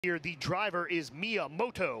Here, the driver is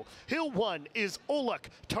Moto. Hill 1 is Olek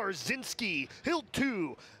Tarczynski. Hill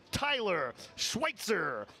 2, Tyler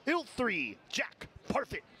Schweitzer. Hill 3, Jack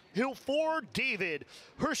Parfitt. Hill 4, David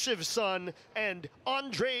Hershenson and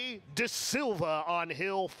Andrei de Silva on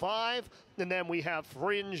Hill 5. And then we have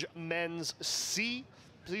Fringe Men's C.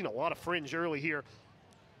 Seen a lot of Fringe early here.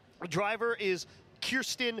 The driver is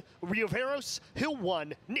Kyrsten Rioveros. Hill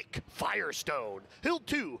 1, Nik Firestone. Hill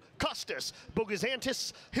 2, Kostas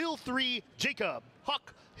Bogiantzis. Hill 3, Jakob.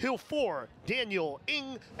 Hoch. Hill 4, Daniel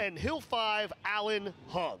Ing. And Hill 5, Alan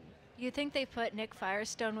Hung. You think they put Nik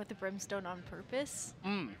Firestone with the brimstone on purpose?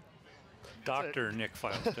 Dr. Nik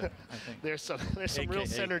Firestone, I think. There's some real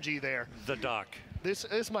synergy there. The doc.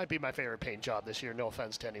 This might be my favorite paint job this year. No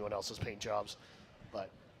offense to anyone else's paint jobs,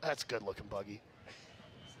 but that's good looking Buggy.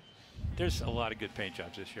 There's a lot of good paint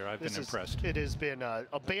jobs this year. I've been impressed. It has been a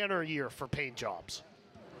banner year for paint jobs.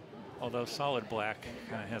 Although solid black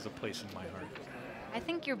kind of has a place in my heart. I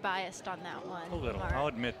think you're biased on that one. A little. Mark. I'll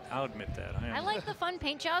admit that. I like the fun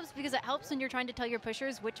paint jobs because it helps when you're trying to tell your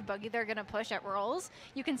pushers which buggy they're going to push at rolls.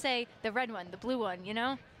 You can say the red one, the blue one, you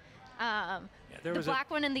know? The black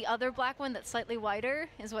one and the other black one that's slightly wider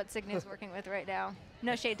is what Signu's working with right now.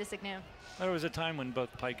 No shade to Signu. There was a time when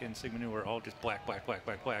both Pike and Signu were all just black, black, black,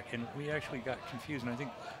 black, black, and we actually got confused, and I think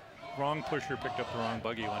wrong pusher picked up the wrong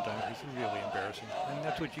buggy one time. It was really embarrassing, and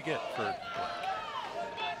that's what you get for black.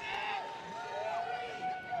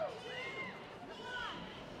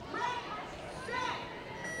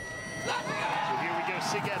 So here we go,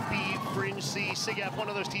 SigEp B, Fringe C. SigEp, one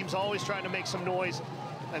of those teams always trying to make some noise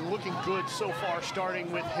and looking good so far,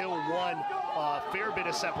 starting with Hill 1. Fair bit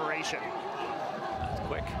of separation. That's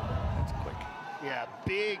quick. That's quick. Yeah,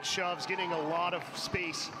 big shoves, getting a lot of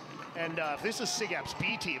space. And this is SigEp's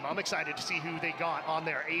B team. I'm excited to see who they got on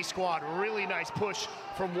their A squad. Really nice push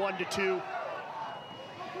from 1 to 2.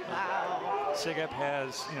 Wow. SigEp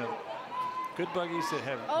has, good buggies that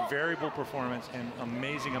have variable performance and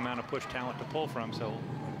amazing amount of push talent to pull from, so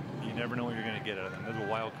you never know what you're going to get out of them. There's a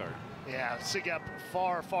wild card. Yeah, SigEp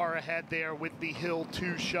far, far ahead there with the Hill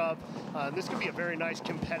 2 shove. This could be a very nice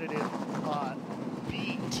competitive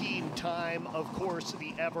B team time. Of course,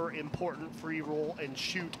 the ever important free roll and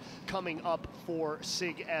shoot coming up for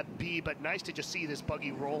SigEp B, but nice to just see this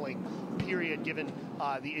buggy rolling, period, given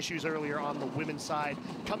the issues earlier on the women's side.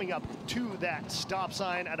 Coming up to that stop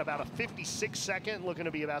sign at about a 56-second, looking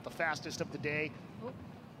to be about the fastest of the day. Ooh,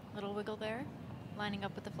 little wiggle there, lining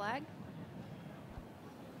up with the flag.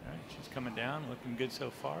 All right, she's coming down, looking good so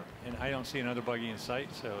far. And I don't see another buggy in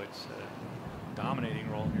sight, so it's a dominating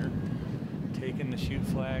roll here. Taking the shoot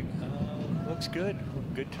flag, looks good.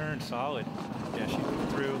 Good turn, solid. Yeah, she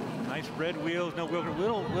moved through. Nice red wheels, no wiggle.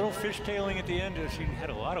 Little fishtailing at the end. She had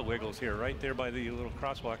a lot of wiggles here, right there by the little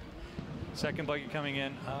crosswalk. Second buggy coming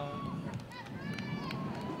in.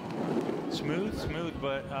 Smooth,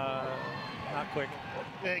 but not quick.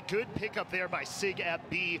 A good pickup there by SigEp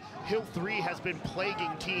B. Hill 3 has been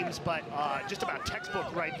plaguing teams, but just about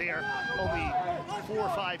textbook right there. Only 4 or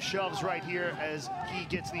 5 shoves right here as he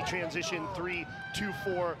gets the transition 3, 2,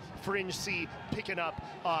 4. Fringe C picking up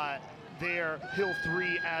there. Hill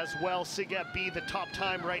 3 as well. SigEp B, the top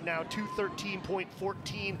time right now,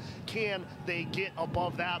 2:13.14. Can they get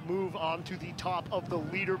above that, move on to the top of the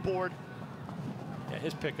leaderboard? Yeah,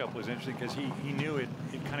 his pickup was interesting because he knew it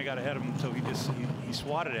kind of got ahead of him, so he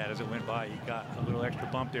swatted at it as it went by. He got a little extra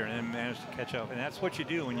bump there and then managed to catch up. And that's what you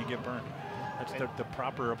do when you get burned. That's the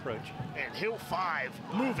proper approach. And Hill 5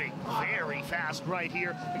 moving very fast right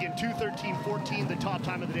here. Again, 2:13.14, the top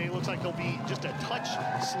time of the day. Looks like they'll be just a touch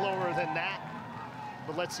slower than that.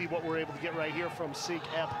 But let's see what we're able to get right here from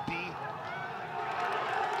SigEp B.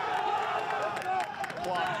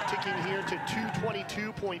 Clock ticking here to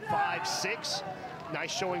 2:22.56. Nice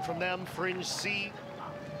showing from them. Fringe C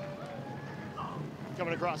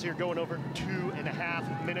coming across here, going over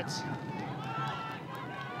 2.5 minutes.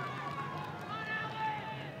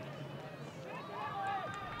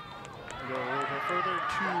 We go a little bit further,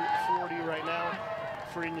 2:40 right now.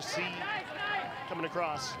 Fringe C coming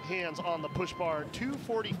across, hands on the push bar,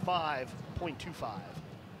 2:45.25.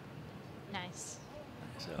 Nice.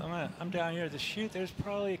 So I'm down here at the chute. There's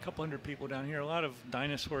probably a couple hundred people down here. A lot of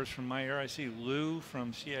dinosaurs from my era. I see Lou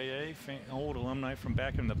from CIA, old alumni from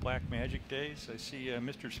back in the Black Magic days. I see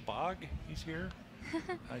Mr. Spog. He's here.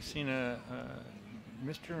 I've seen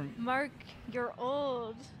Mr. Mark, you're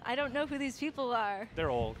old. I don't know who these people are. They're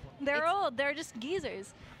old. They're old. They're just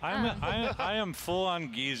geezers. I am full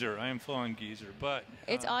on geezer. I am full on geezer. But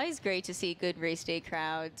it's always great to see good race day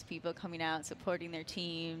crowds, people coming out, supporting their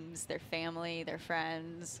teams, their family, their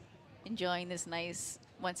friends, enjoying this nice,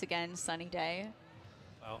 once again, sunny day.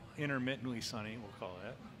 Well, intermittently sunny, we'll call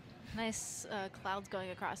that. Nice clouds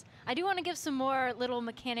going across. I do want to give some more little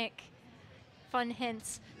mechanic fun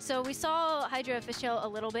hints. So we saw Hydra fishtail a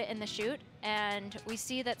little bit in the chute, and we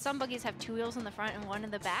see that some buggies have 2 wheels in the front and 1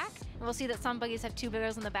 in the back. And we'll see that some buggies have 2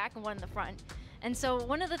 wheels in the back and 1 in the front. And so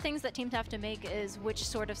one of the things that teams have to make is which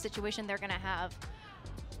sort of situation they're going to have.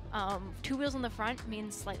 2 wheels in the front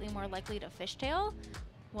means slightly more likely to fishtail.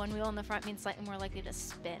 1 wheel in the front means slightly more likely to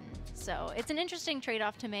spin. So it's an interesting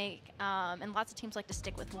trade-off to make, and lots of teams like to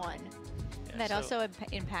stick with 1. Yeah, that also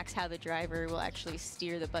impacts how the driver will actually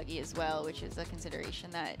steer the buggy as well, which is a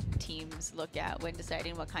consideration that teams look at when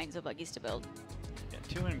deciding what kinds of buggies to build. Yeah,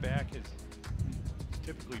 2 and back is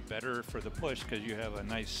typically better for the push because you have a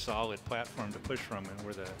nice solid platform to push from, and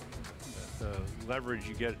where the leverage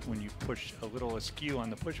you get when you push a little askew on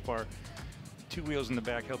the push bar, 2 wheels in the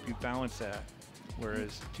back help you balance that.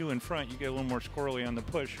 Whereas 2 in front, you get a little more squirrely on the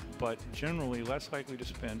push, but generally less likely to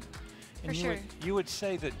spin. And you would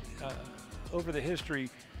say that over the history,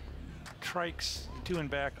 trikes 2 and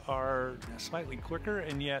back are slightly quicker,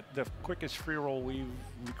 and yet the quickest free roll we've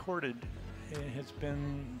recorded has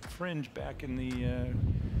been Fringe back in the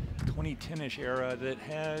 2010-ish era that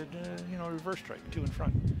had a reverse trike 2 in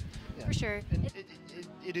front. Yeah. For sure. And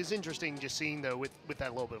it is interesting just seeing, though, with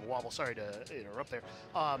that little bit of wobble. Sorry to interrupt there.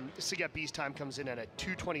 SigEp B's time comes in at a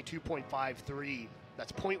 2:22.53.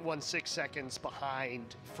 That's 0.16 seconds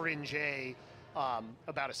behind Fringe A,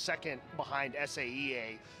 about a second behind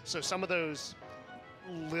SAEA. So some of those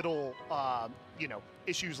little,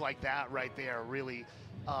 issues like that right there really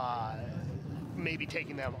maybe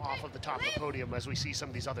taking them off of the top of the podium as we see some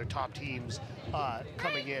of these other top teams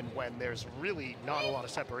coming in when there's really not a lot of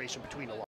separation between a lot.